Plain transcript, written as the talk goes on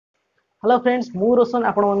Hello friends मु रोशन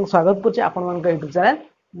आपन स्वागत करछि आपन मन YouTube channel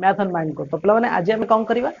math and mind को। तो पिला माने आज हम कोन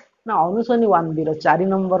करबा ना अनुसनी 1 बी रो 4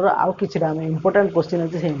 नंबर रो आउ किछि हम इंपोर्टेंट क्वेश्चन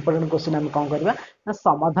अछि से इंपोर्टेंट क्वेश्चन हम कोन करबा ना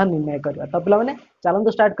समाधान निर्णय करबा। तो पिला माने चलन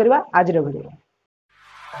तो स्टार्ट करबा आज रो वीडियो।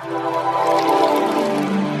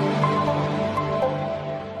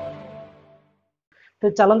 तो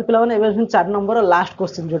चलन पिला माने एबे 4 नंबर लास्ट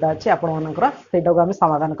क्वेश्चन जोटा अछि आपन मनकर सेटा को हम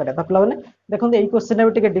समाधान करबा। तो पिला माने देखन एई क्वेश्चन ए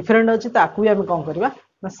टिके डिफरेंट अछि तो आकु हम कोन करबा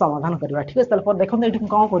ना समाधान करबा। ठीक है पर देखन एठी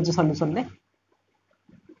कोन करछि सॉल्यूशन ने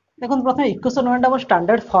देखन प्रथम इक्वेशन 1 टा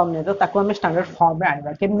स्टैंडर्ड फॉर्म ने तो ताको हम स्टैंडर्ड फॉर्म में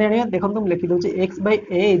आइबा केम देनिया देखन तुम लिखि दोछि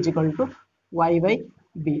x/a =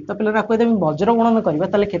 y/b। तो पिला ना कहते हम वज्र गुणन करबा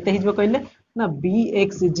ताले केते हिजबो कहले ना bx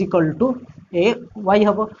 = a y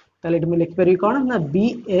हबो। ताले एठी मैं लिखि परिबी कोन ना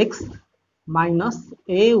bx - ay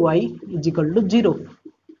 = 0।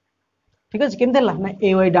 ठीक अछि केम देला ना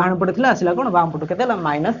ay डाहण पटे थिला आसिला कोन बाम पटे केते ला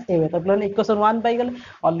 -ay। तो पिला इक्वेशन 1 पाई गेले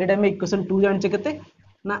ऑलरेडी हम इक्वेशन 2 जान छ केते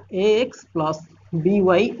ना ax + by =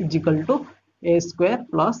 a² +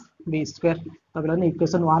 b²। तो पिला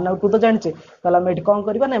इक्वेशन 1 और 2 तो जान छ तला हम एठी कोन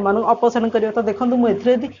करबा ना मानु अपसारण करबा। तो देखंतु मु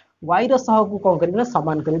एथरे यदि y रो सह को कोन करबा ना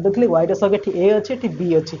समान करबा। देखली y रो सह एठी a अछि एठी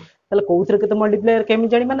b अछि तले कोउथरे केते मल्टीप्लाई केम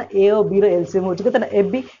जानिबा ना a और b रो एलसीएम होछि केते ना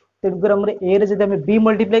ab। तेकर हमरे a रे जदि हम b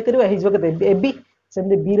मल्टीप्लाई करबा हिजबो केते ab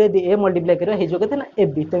सेमते b रे यदि a मल्टीप्लाई करबा हिजबो केते ना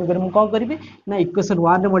ab। तेकर मु कोन करबी ना इक्वेशन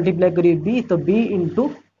 1 रे मल्टीप्लाई करी b तो b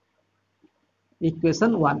 * इक्वेशन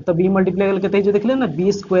 1 तो b मल्टीप्लाई करले केते हिजो देखले ना b²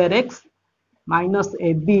 x -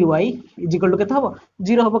 aby = केते हबो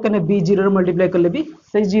 0 हबो कने b 0 रे मल्टीप्लाई करले भी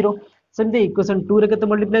सही 0। सेमते इक्वेशन 2 रे केते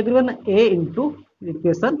मल्टीप्लाई करबा ना a *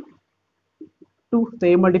 इक्वेशन 2 तो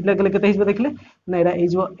a मल्टीप्लाई करले केते हिजो देखले ना एरा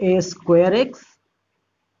हिजो a² x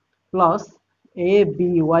 + aby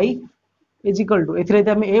 = एथरे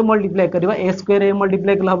हम a मल्टीप्लाई करबा a² a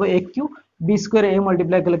मल्टीप्लाई करले हबो aq b² a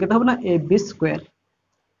मल्टीप्लाई करले केते हबो ना ab²।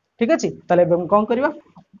 ठीक अछि तले हम कोन करबा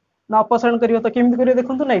ना अपसारण करबा। तो केमि करबा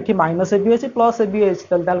देखंतु ना एठी -ab अछि +ab अछि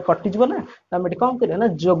तले कटि जबो ना त हम एठी कोन करबा ना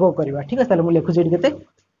जोग करबा। ठीक अछि तले मु लिखु जे केते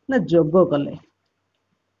ना जोग कले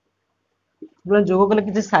बोले जोग कले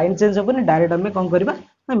किछि साइन चेंज होबनी डायरेक्ट हम कोन करबा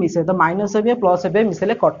ना मिसे तो -ab +ab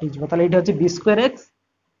मिसेले कटि जबो तले एठी अछि b² x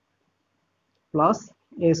 + a²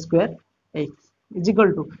 x =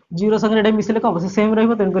 0 संगे एटा मिसेले कोन से सेम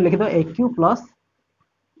रहइबो तन को लिखि दो aq +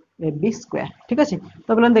 ab²। ठीक अछि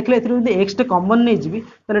तो बोले देखले एथरे यदि x टे कॉमन नै जिबी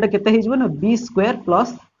तले एटा केते हिजबो ना b² + a²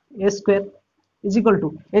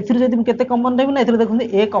 = एथरे जदि केते कॉमन रहइबो ना एथरे देखुन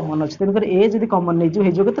a कॉमन अछि तन कर a जदि कॉमन नै जिबो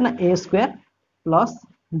हिजबो केते ना a²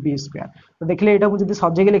 + b²। तो देखले एटा मु जदि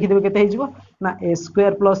सजे के लिखि देबे केते हिजबो ना a²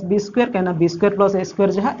 + b² केना b² + a²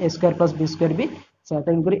 जहा a² + b² भी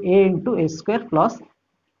सेटन करी a * a² +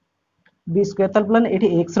 b² तल प्लान एठी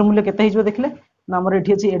x रो मूल्य केते हिजबो देखले ना हमर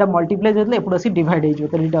एठी अछि एटा मल्टीप्लाई जदले एपुड अछि डिवाइड हिजबो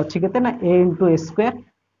त एटा अछि केते ना a * a²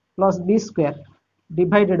 + b²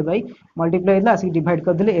 divided by multiply हिला अछि डिवाइड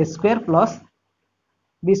कर देले a² +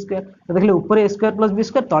 b²। तो देखले ऊपर a² +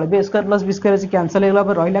 b² तळे भी a² + b² अछि कैंसिल हेला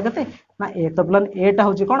पर रहिला केते ना a। तो प्लान a टा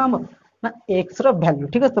होछि कोन हमर ना x रो वैल्यू।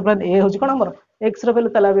 ठीक अछि तो प्लान a होछि कोन हमर x रो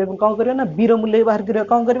वैल्यू तला हम कोन करबा ना b रो मूल्य बाहर करबा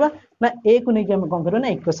कोन करबा ना a को नै कि हम कोन करबा ना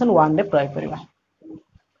इक्वेशन 1 रे प्रयोग करबा।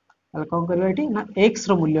 तले कोन करबा एठी ना x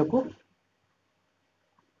रो मूल्य को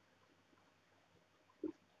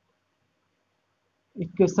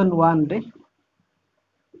इक्वेशन 1 रे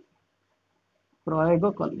प्रयोग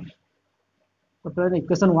करले। तो फिर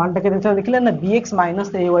इक्वेशन 1 टा के देखले ना bx - ay =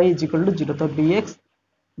 0 तो bx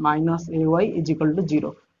 - ay =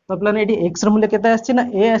 0। तो प्लान एठी x रो मूल्य केते आछि ना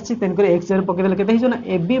a आछि तेन करे x रे पके देले केते हिजो ना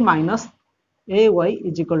ab - ay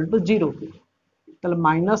 = 0 तले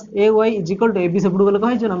 -ay = ab सेपडु गले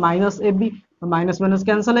कहि जो ना -ab माइनस माइनस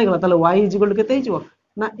कैंसिल हे गला तले y = केते हिजो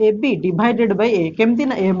ना ab डिवाइडेड बाय a केमती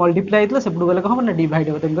ना a मल्टीप्लाई हेतला सेपडु गले कहबो ना डिवाइड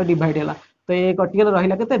हो तेन को डिवाइड हेला तो a कटि गेला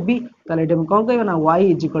रहिला केते b तले एठी हम कोन कहबो ना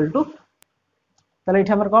y = तले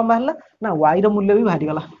एठी हमर कोन बाहरला ना y रो मूल्य भी बाहरी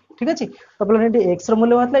गला। ठीक अछि तो बोले एठी x रो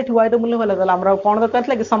मूल्य बाहरला एठी y रो मूल्य बाहरला तले हमरा कोन दरकार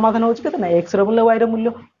थला कि समाधान होछि केते ना x रो मूल्य y रो मूल्य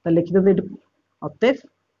त लिखि दे एठी अतः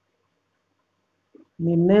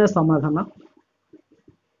निर्णय समाधान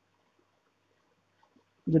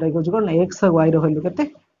जेटा कि होछि कोन x और y रो वैल्यू केते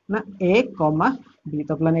ना a, b।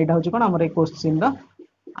 तो प्लान एटा होछि कोन हमर ए क्वेश्चन रो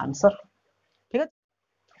आंसर। ठीक अछि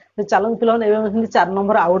तो चलन पिला माने एबे 4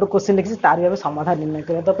 नंबर आउट क्वेश्चन लिखि तार भी समाधान निर्णय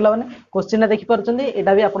करिया। तो पिला माने क्वेश्चन देखि परछन्ती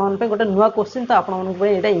एटा भी आपन मन पे गोटे नुवा क्वेश्चन तो आपन मन पे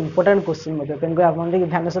एटा इंपोर्टेंट क्वेश्चन मते तेन को आपन देखि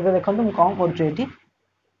ध्यान से देखंतु हम कोन करछु एठी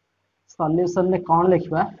सॉल्यूशन में कोन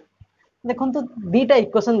लिखबा देखंतु दुईटा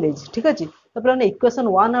इक्वेशन देछि। ठीक अछि तो पिला माने इक्वेशन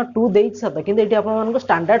 1 और 2 देछि सत किंतु एठी आपन मन को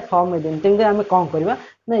स्टैंडर्ड फॉर्म में देन तेन हम कोन करबा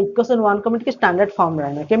ना इक्वेशन 1 को मिट के स्टैंडर्ड फॉर्म में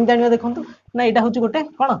आना केम जानिबा देखंतु ना एटा होछि गोटे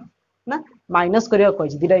कोन ना माइनस करिया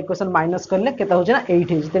कहि दिटा इक्वेशन माइनस करले केता हो ना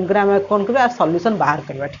 8 हे तेन करे हम कोन करबा सॉल्यूशन बाहर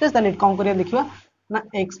करबा ठीक है ताले कोन करिया देखिबा ना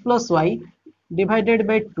x + y divided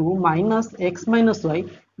by 2 minus x minus y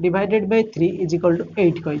divided by 3 is equal to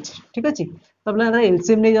 8 कहि ठीक अछि तबले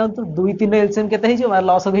एलसीएम नै जाउ तो 2 3 एलसीएम केता हे जो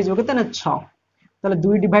लॉस हो जो केते ना 6 ताले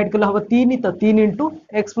 2 डिवाइड करले हबो 3 तो 3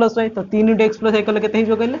 * x + y तो 3 * x + y कले केते हे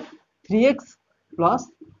जो कहले 3x +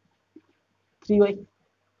 3y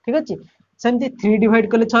ठीक अछि सेमती 3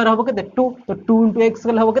 डिवाइड करले 6 हबो केते 2 तो 2 * x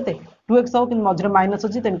कले हबो केते 2x हो कि मझरे माइनस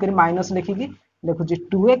अछि तेन करी माइनस लिखि कि देखु जी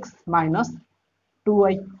 2x -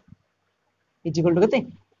 2y is equal to केते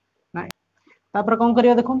ना तापर कोन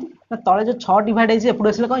करियो देखंतु ना तळे जो 6 डिवाइड हेजे एपुड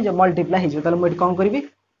असले कोन जे मल्टीप्लाई हेजे ताले मो कोन करबी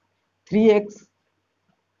 3x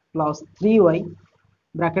 + 3y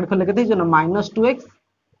ब्रैकेट खोले केते जो ना -2x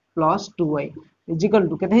 + 2y is equal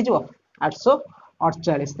to केते हेजो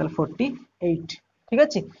 848 ताले 48 ठीक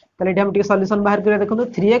अछि ताले एठी हम टिके सॉल्यूशन बाहर करिया देखंतु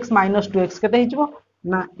 3x - 2x केते हेजो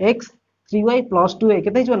ना x 3y + 2y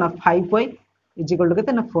केते हेजो ना 5y इज इक्वल टू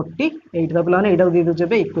केते ना 48 द प्लान एटा दे दो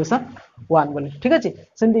जेबे इक्वेशन 1 बोले ठीक अछि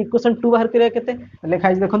सेंदी इक्वेशन 2 बाहर करिया केते लेखा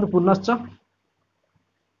है देखंतु पुनश्च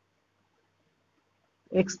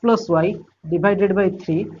x + y divided by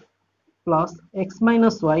 3 plus x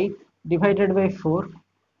minus y divided by 4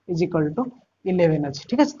 is equal to 11 अछि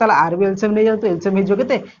ठीक अछि ताला आर बी एलसीएम नै जाउ तो एलसीएम हे जो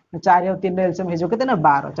केते 4 और 3 एलसीएम हे जो केते ना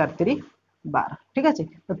 12 4 3 12 ठीक अछि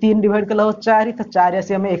तो 3 डिवाइड करला हो 4 तो 4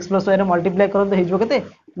 आसी हम x + y रे मल्टीप्लाई करन तो हे जो केते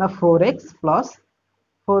ना 4x +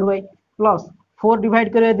 4y plus 4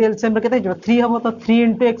 डिवाइड करे यदि एलसीएम रे केते जो 3 हम तो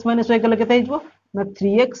 3 * x - y कले केते हे जो ना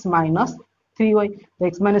 3x - 3y तो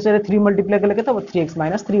x - y रे 3 मल्टीप्लाई कले केते हो 3x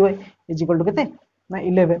 - 3y is equal to केते ना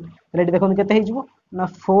 11 रेडी देखो केते हे जो ना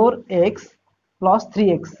 4x +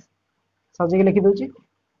 3x सजे के लिखि दोची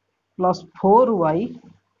plus 4y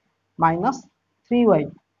 - 3y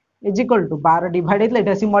is equal to 12 divide हेतले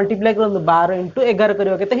Etah C multiply करन 12 * 11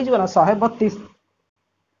 करियो केते हे जो ना 132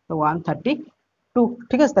 तो 132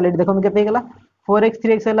 ठीक है ताले देखो केते गेला 4x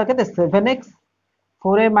 3x हला केते 7x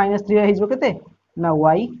 4a - 3a हे जो केते ना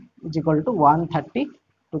y इज इक्वल टू 132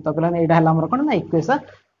 तो कहला एटा हला हमर कोन ना इक्वेशन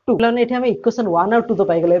 2 कहला एठी हम इक्वेशन 1 और 2 तो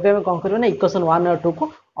पाई गेले एबे हम कोन करबो ना इक्वेशन 1 और 2 को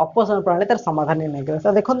अपसरण प्रणाली तार समाधान नै करे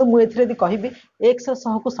तो देखो मु एथरे यदि कहिबी x ର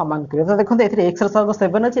सह को समान करियो तो देखो एथरे x ର सह को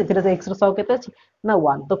 7 अछि एथरे x ର सह केते अछि ना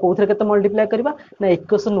 1 तो कोथरे केते मल्टीप्लाई करबा ना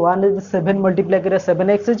इक्वेशन 1 रे 7 मल्टीप्लाई करे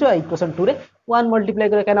 7x जो इक्वेशन 2 रे 1 मल्टीप्लाई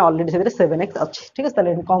करे काना ऑलरेडी सेरे 7x अछि ठीक है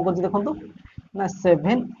ताले कोन करछि देखंतु ना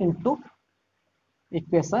 7 *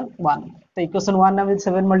 इक्वेशन 1 तो इक्वेशन 1 ना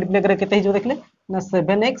 7 मल्टीप्लाई करे केते जो देखले ना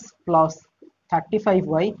 7x +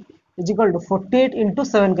 35y is equal to 48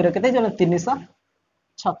 * 7 करे केते जो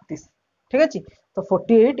 336 ठीक अछि तो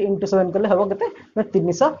 48 * 7 करले हबो केते ना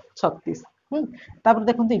 336 तापर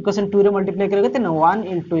देखंतु इक्वेशन 2 रे मल्टीप्लाई करे केते ना 1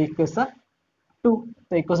 * इक्वेशन 2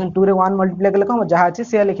 तो इक्वेशन 2 रे 1 मल्टीप्लाई करले कोन जहा अछि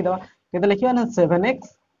से लिखि दबा केते लिखिबा ना 7x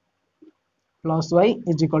 + y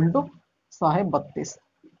is equal to 132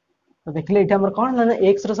 तो देखले एटा हमर कोन ना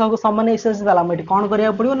x रो सह को समान x से दाला हम एटी कोन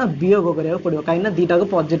करिया पड़ियो ना वियोग करिया पड़ियो काई ना दीटा को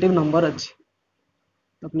पॉजिटिव नंबर अछि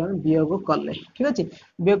तो प्लस वियोग कले ठीक अछि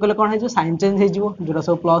वियोग कले कोन हे जो साइन चेंज हे जिवो जोरा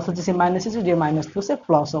सब प्लस अछि से माइनस अछि जे माइनस तो से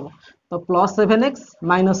प्लस हो तो प्लस 7x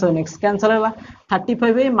 - 7x कैंसिल होला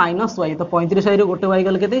 35y - y तो 35y रे गोटे y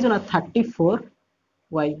गल केते जो ना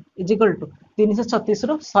 34y is equal to 336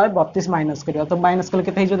 row 132 minus करियो तो माइनस कले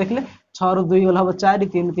केते हे जो देखले 6 रो 2 गल हबो 4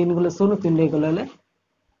 3 3 गले 0 3 गले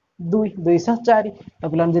 2 204 तो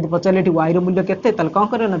प्लान जदि पचाले y रो मूल्य केते तल कोन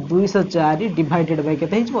करियो ना 204 डिवाइडेड बाय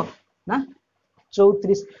केते हिजबो ना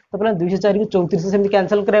 34 तो प्लान 204 को 34 से सेमि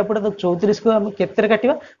कैंसिल करिया पड़े तो 34 को हम केते रे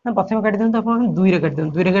काटिबा ना प्रथम काटि देन तो अपन 2 रे काटि देन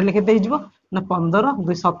 2 रे काटले केते हिजबो ना 15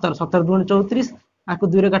 2 17 17 2 34 आको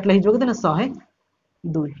 2 रे काटले हिजबो केते ना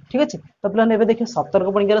 102 ठीक अछि तो प्लान एबे देखियो 17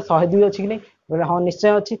 को पणी गेला 102 अछि कि नै बोले हां निश्चय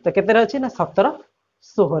अछि तो केते रे अछि ना 17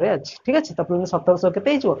 16 रे अछि ठीक अछि तो प्लान 1700 केते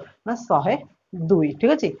हिजबो ना 102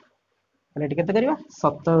 ठीक अछि एटी केते करिवा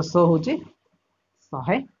 1700 होची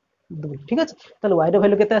 102 ठीक अछि तले y रो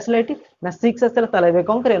वैल्यू केते आसले एटी ना 6 आसले तले एबे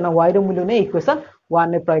कोन करे ना y रो मूल्य ने इक्वेशन 1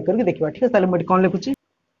 ने प्रयोग करके देखिबा ठीक अछि तले मटी कोन लिखुची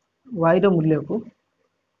y रो मूल्य को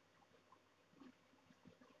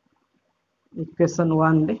इक्वेशन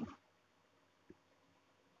 1 रे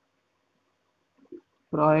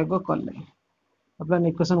प्रयोग करले अपन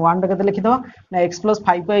इक्वेशन 1 रे केते लिखि दबा ना x +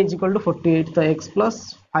 5y = 48 तो x +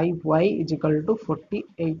 5y =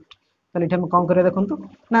 48 ताले हम कोन करे देखंतु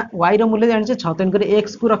ना y रो मूल्य जानि छै 6 तेन करे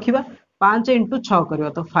x को रखिबा 5 * 6 करबा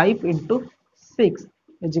तो 5 * 6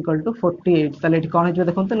 = 48 ताले एठी कोन हे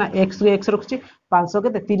देखंतु ना x रो x रखछि 500 के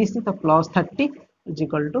 30 तो +30 =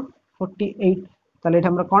 48 ताले एठी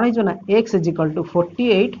हमरा कोन हे जो ना x =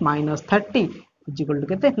 48 - 30 इज इक्वल टू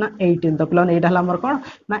केते ना 18 तो पिलाने एटा हला हमर कोन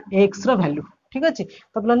ना x रो वैल्यू ठीक अछि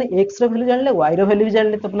तो पिलाने x रो वैल्यू जानले y रो वैल्यू भी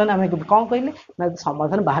जानले तो पिलाने हमें कोन कहले ना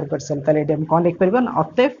समाधान बाहर कर सल तले एटा हम कोन लिख परबो ना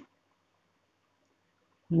अतएव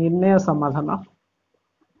निर्णय समाधान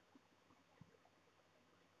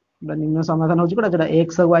निम्न समाधान होची कोडा जडा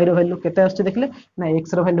x और y रो वैल्यू केते आछे देखले ना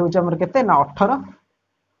x रो वैल्यू होची हमर केते ना 18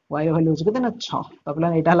 y रो वैल्यू होची केते ना 6 तो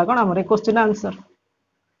पिलाने एटा हला कोन हमर क्वेश्चन आंसर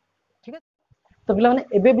ठीक है तो पिला माने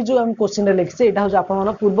एबे भी जो हम क्वेश्चन रे लिखसे एटा हो आपन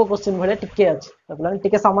मन पूर्व क्वेश्चन भले टिके अछि तो पिला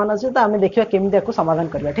टिके समान अछि तो हमें देखिबा केमिति याको समाधान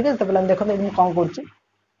करबा ठीक है तो पिला देखो मैं कोन करछि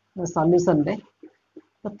सॉल्यूशन रे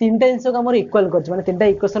तो तीनटा जिंस को हमर इक्वल करछि माने तीनटा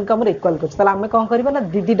इक्वेशन को हमर इक्वल करछि तला हमें कोन करबा ना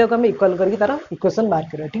दीटा को हम इक्वल करके तार इक्वेशन बाहर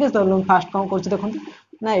करबा ठीक है तो हम फर्स्ट कोन करछि देखो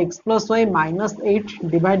ना x + y - 8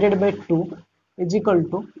 divided by 2 is equal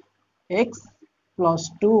to x +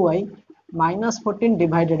 2y - 14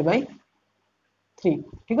 divided by 3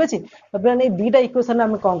 ठीक अछि तबे नै दीटा इक्वेशन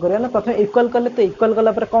हम कोन करिया ना प्रथम इक्वल करले तो इक्वल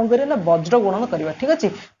करला पर कोन करिया ना वज्र गुणन करिया ठीक अछि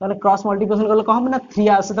माने क्रॉस मल्टीप्लिकेशन करले कहम ना 3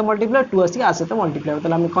 आसे तो मल्टीप्लाई 2 आसे आसे तो मल्टीप्लाई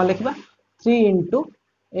तले हम कोन लिखबा 3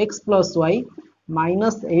 * x + y -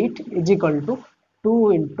 8 is equal to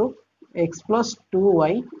 2 * x +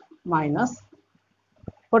 2y -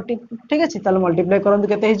 14 ठीक अछि तले मल्टीप्लाई करन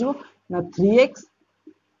केते हिजबो ना 3x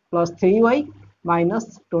 + 3y -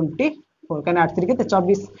 24 काने 8 3 केते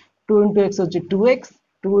 24 2 * x होची 2x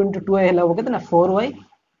 2 * 2y हेला हो केते ना 4y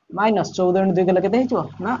 - 14 * 2 केला केते हिजबो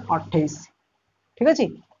ना 28 ठीक अछि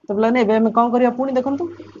तो पिला ने एबे हम कोन करिया पुनी देखंतु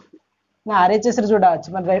ना आरएचएस रे जोडा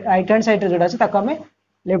अछि माने राइट हैंड साइड रे जोडा अछि ताको हमें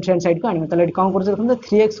लेफ्ट हैंड साइड को आनिबो तले एटी कोन करछ देखंतु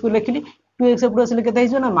 3x को लिखली 2x एपड असले केते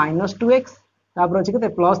हिजबो ना -2x तापर अछि केते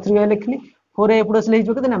 +3y लिखली 4y एपड असले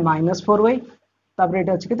हिजबो केते ना -4y तापर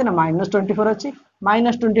एटा अछि केते ना -24 अछि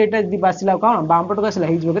 -28 यदि बासिला कोन बाम पटको असला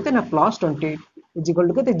हिजबो केते ना +28 इज इक्वल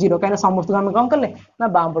टू केते 0 काहे ना समस्त को हम कोन करले ना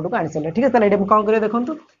बाम पटको आनि सले ठीक है तले एटा हम कोन करिया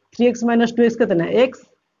देखंतु 3x - 2x केते ना x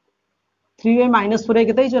 3y - 4y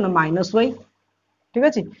केते हिजो ना -y ठीक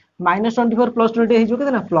अछि -24 + 20 हिजो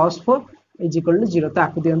केते ना +4 is equal to 0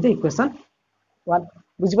 Taku दियंते equation 1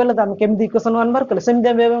 बुझि पले त हम केमि इक्वेशन 1 बाहर करले सेम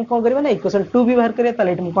देबे हम कोन करबा ना इक्वेशन 2 भी बाहर करिया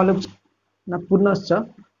तले हम कोन लिख ना पूर्णश्च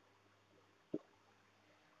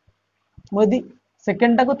मोदी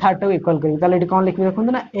सेकंड टा को थर्ड टा को इक्वल करी ताले एटी कोन लिखबे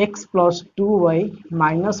देखंतु ना x + 2y -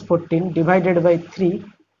 14 divided by 3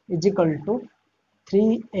 is equal to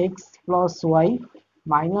 3x + y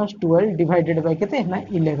 - 12 divided by केते ना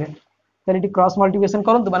 11 ताले एटी क्रॉस मल्टीप्लिकेशन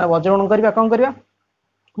करंतु माने वज्रगुणन करबा कोन करबा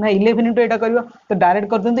ना 11 into एटा करबा तो डायरेक्ट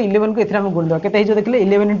कर देंतु 11 को एथरा हम गुण दबा केते हिजो देखले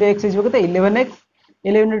 11 into x हिजो केते 11x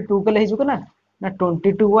 11 into 2 कले हिजो ना ना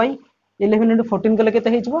 22y 11 into 14 कले केते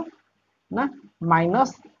हिजो ना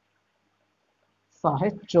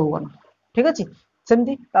 -154 ठीक अछि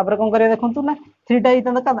सेमती तापर कोन करिया देखंतु ना 3 टा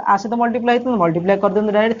हितन का आसे तो मल्टीप्लाई कर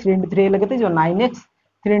देंतु डायरेक्ट 3 into 3 हेले केते हिजो 9x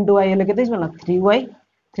 3 into y हेले केते हिजो ना 3y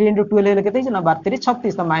 3 into 2 हेले केते हिजो ना 32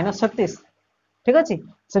 36 तो -36 ठीक अछि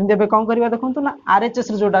सेमते बे कोन करबा देखंतु ना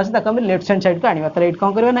आरएचएस रे जोटा अछि ताका हम लेफ्ट हैंड साइड को आनिबा त एट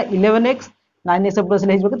कोन करबा ना 11x 9x प्लस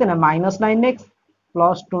ले हिजबो केते ना -9x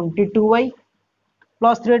प्लस 22y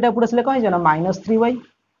प्लस 3 टा पुरसले कहि जना -3y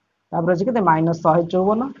तापर अछि केते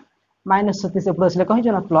 -154 -36 पुरसले कहि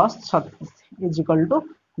जना +36 इज इक्वल टू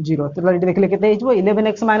 0 तो एटी देखले केते हिजबो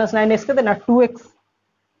 11x 9x केते ना 2x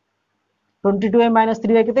 22y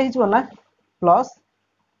 3y केते हिजबो ना प्लस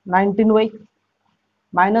 19y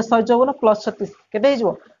 -154 प्लस 36 केते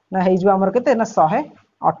हिजबो ना हिजबो हमर केते ना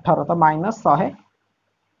 118 तो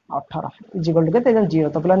 -118 इज इक्वल टू केते 0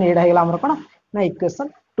 तो प्लान एडा हेला हमर कोन ना इक्वेशन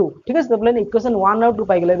 2 ठीक है तो प्लान इक्वेशन 1 और 2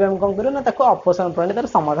 पाइ गेले हम कोन करियो ना ताको अपसरण प्रणाली तार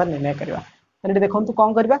समाधान निर्णय करबा एटी देखंतु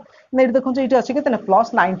कोन करबा ना एटी देखंतु एटी अछि केते ना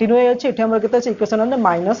प्लस 19y अछि एटी हमर केते अछि इक्वेशन ने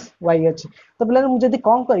 -y अछि तो प्लान मु जदी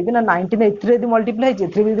कोन करबी ना 19 एथरे यदि मल्टीप्लाई जे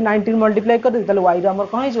एथरे यदि 19 मल्टीप्लाई कर दे तले y रो हमर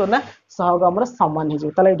कोन हिजो ना सहग हमर समान हिजो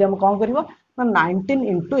तले एटी हम कोन करबो ना 19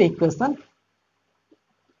 into इक्वेशन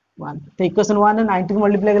 1 तो इक्वेशन 1 ने 19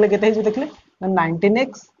 मल्टीप्लाई करले केते हिजो देखले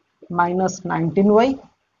 19x - 19y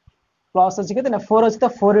प्लस अछि केते ना 4 अछि तो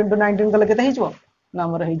 4 into 19 कले केते हिजो ना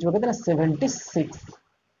हमर हिजो केते ना 76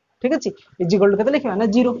 ठीक अछि इज इक्वल टू केते लिखबा ना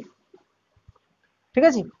 0 ठीक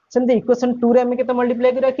अछि सेमते इक्वेशन 2 रे हम केते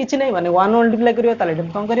मल्टीप्लाई करिया किछि नै माने 1 मल्टीप्लाई करिया ताले हम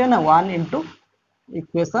कोन करिया ना 1 into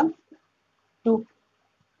इक्वेशन 2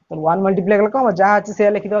 तो 1 मल्टीप्लाई करले कोन जा अछि से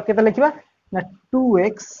लिखि दो केते लिखबा ना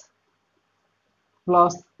 2x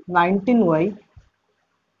plus 19y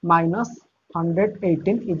minus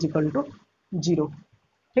 118 is equal to 0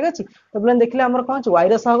 ठीक अछि तो प्लान देखले हमर कोन छ y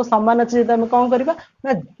रो सहग समान अछि त हम कोन करबा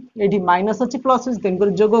ना एठी माइनस अछि प्लस अछि तेन कर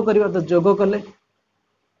जोग करबा तो जोग करले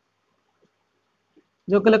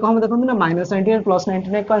जो कले कहम देखंतु ना -19 प्लस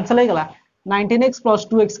 19 कैंसिल हो गला 19x plus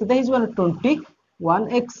 2x केते हिजबा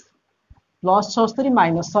 21x प्लस 76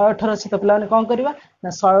 माइनस 118 अच्छी तो पे कौन करवा ना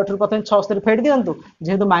 118 प्रथम 76 फेड दिंतु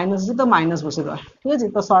जेहेतु माइनस अच्छी तो माइनस बसईदा ठीक अच्छे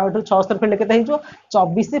तो 118 76 फेड के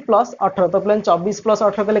 24 प्लस 18 तो पे 24 प्लस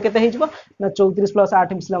 18 कले के ना 34 प्लस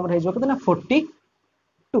 8 मिसले के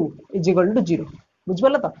 42 इजिकल टू 0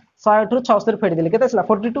 बुझिपारे तो 118 76 फेड देले के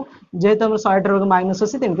 42 जेहेतु हम 118 माइनस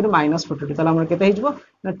अच्छी तेणुक माइनस 42 के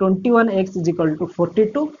 21x इजिकल टू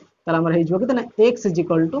 42 के x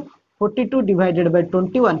is equal to 42 divided by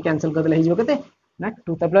 21 cancel कर देले केते ना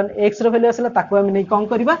 2 तबला x रो वैल्यू आसला ताको हम नै कोन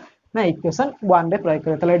करबा ना इक्वेशन 1 रे प्रयोग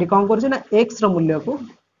करबा तले एठी कोन करछु ना x रो मूल्य को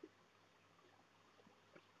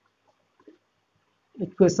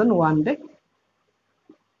इक्वेशन 1 रे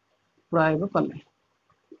प्रयोग करले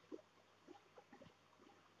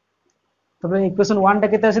तबे इक्वेशन 1 टा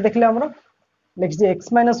केते आसे देखले हमरो लिखि x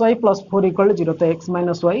y + 4 = 0 तो x y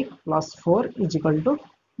 + 4 =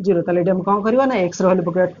 0 ताले हम कोन करबा ना x रो वैल्यू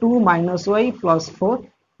पकड़ा 2 - y + 4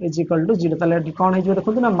 = 0 ताले एठी कोन हे जो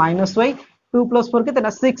देखु ना -y 2 + 4 केते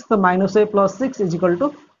ना 6 तो -y + 6 =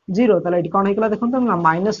 0 ताले एठी कोन हे गला देखु ना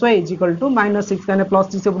 -y = -6 काने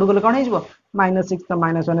 +6 से बुड गले कोन हे जबो -6 तो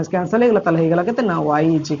 -1 कैंसिल हे गला ताले हे गला केते ना y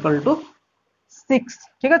 = 6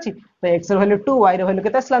 ठीक अछि तो x रो वैल्यू 2 y रो वैल्यू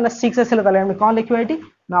केते असला ना 6 असला ताले हम कोन लिखिबा एठी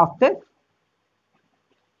ना अते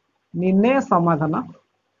निर्णय समाधान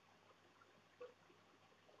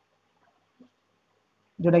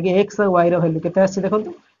जोटा कि x और y रो वैल्यू केते आसी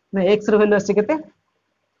देखंतु ना x रो वैल्यू आसी केते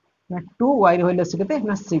ना 2 y रो वैल्यू आसी केते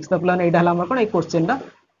ना 6 तो प्लान एटा हला हमर कोन ए क्वेश्चन दा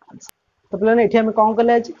तो प्लान एठी हम कोन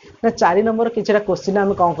करले आज ना 4 नंबर किछरा क्वेश्चन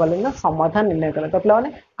हम कोन करले ना समाधान निर्णय करले तो प्लान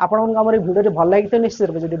आपन हमर वीडियो रे भल लागि तो निश्चित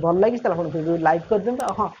रूप जदी भल लागि त आपन वीडियो लाइक कर देन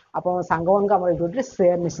हां आपन संग वन का हमर वीडियो रे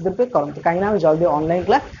शेयर निश्चित रूप करंतु काई ना हम जल्दी ऑनलाइन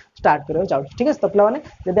क्लास स्टार्ट करियो जाउ ठीक है तो प्लान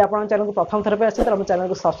जदी आपन चैनल को प्रथम थर पे आसी त हम चैनल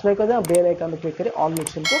को सब्सक्राइब कर दे बेल आइकन क्लिक करी ऑल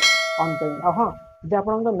नोटिफिकेशन को ऑन कर हां जदी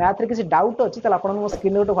आपन मैथ रे किसी डाउट अछि त आपन मो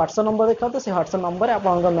स्क्रीन रे व्हाट्सएप नंबर देखा तो से व्हाट्सएप नंबर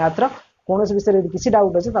आपन मैथ रो कोनोसी विषय रे किसी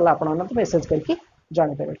डाउट अछि त आपन मते मेसेज करके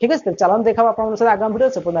जानि पारे ठीक है चलन देखा आपन से आगामी वीडियो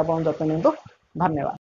से अपन जतन धन्यवाद।